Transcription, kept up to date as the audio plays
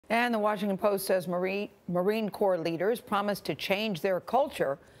And the Washington Post says Marine Corps leaders promised to change their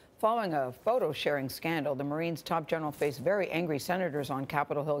culture following a photo-sharing scandal. The Marines' top general faced very angry senators on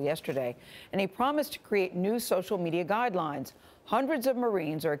Capitol Hill yesterday, and he promised to create new social media guidelines. Hundreds of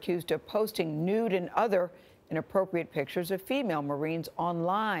Marines are accused of posting nude and other inappropriate pictures of female Marines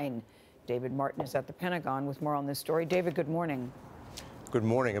online. David Martin is at the Pentagon with more on this story. David, good morning. Good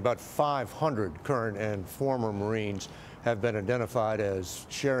morning. About 500 current and former Marines have been identified as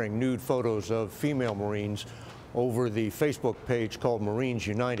sharing nude photos of female Marines over the Facebook page called Marines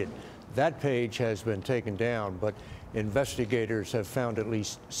United. That page has been taken down, but investigators have found at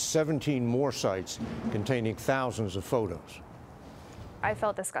least 17 more sites containing thousands of photos. I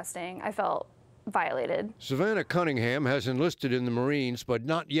felt disgusting. I felt violated. Savannah Cunningham has enlisted in the Marines but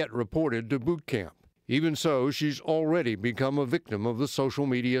not yet reported to boot camp. Even so, she's already become a victim of the social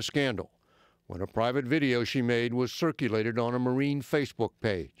media scandal when a private video she made was circulated on a Marine Facebook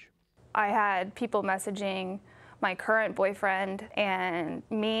page. I had people messaging my current boyfriend and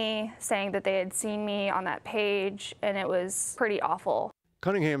me saying that they had seen me on that page, and it was pretty awful.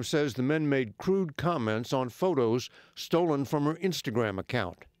 Cunningham says the men made crude comments on photos stolen from her Instagram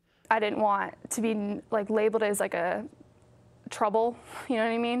account. I didn't want to be labeled as a trouble, you know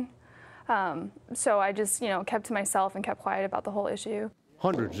what I mean? So I just, kept to myself and kept quiet about the whole issue.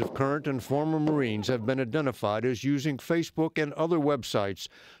 Hundreds of current and former Marines have been identified as using Facebook and other websites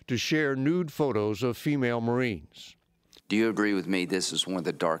to share nude photos of female Marines. Do you agree with me this is one of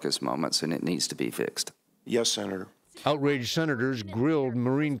the darkest moments and it needs to be fixed? Yes, Senator. Outraged senators grilled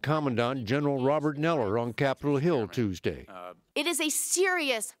Marine Commandant General Robert Neller on Capitol Hill Tuesday. It is a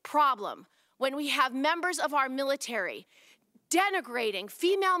serious problem when we have members of our military denigrating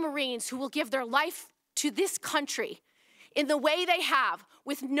female Marines who will give their life to this country in the way they have,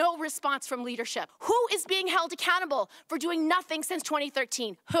 with no response from leadership. Who is being held accountable for doing nothing since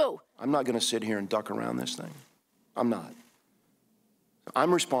 2013? Who? I'm not going to sit here and duck around this thing. I'm not.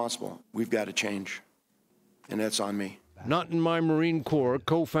 I'm responsible. We've got to change, and that's on me. Not in my Marine Corps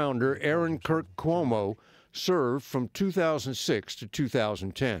co-founder Aaron Kirk Cuomo served from 2006 to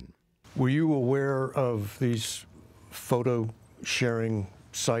 2010. Were you aware of these photo sharing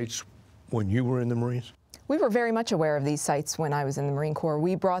sites when you were in the Marines? We were very much aware of these sites when I was in the Marine Corps.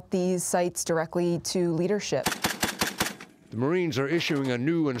 We brought these sites directly to leadership. The Marines are issuing a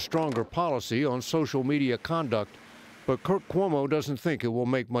new and stronger policy on social media conduct, but Kirk Cuomo doesn't think it will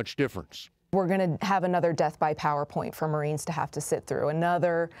make much difference. We're going to have another death by PowerPoint for Marines to have to sit through,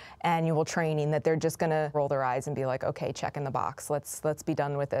 another annual training that they're just going to roll their eyes and be like, okay, check in the box. Let's be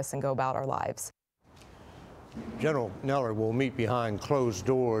done with this and go about our lives. General Neller will meet behind closed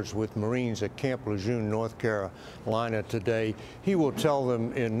doors with Marines at Camp Lejeune, North Carolina today. He will tell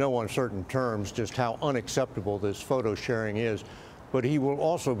them in no uncertain terms just how unacceptable this photo sharing is, but he will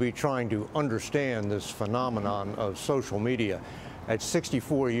also be trying to understand this phenomenon of social media. At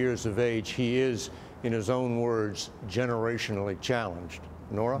 64 years of age, he is, in his own words, generationally challenged.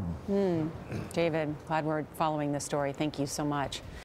 Nora? David, glad we're following this story. Thank you so much.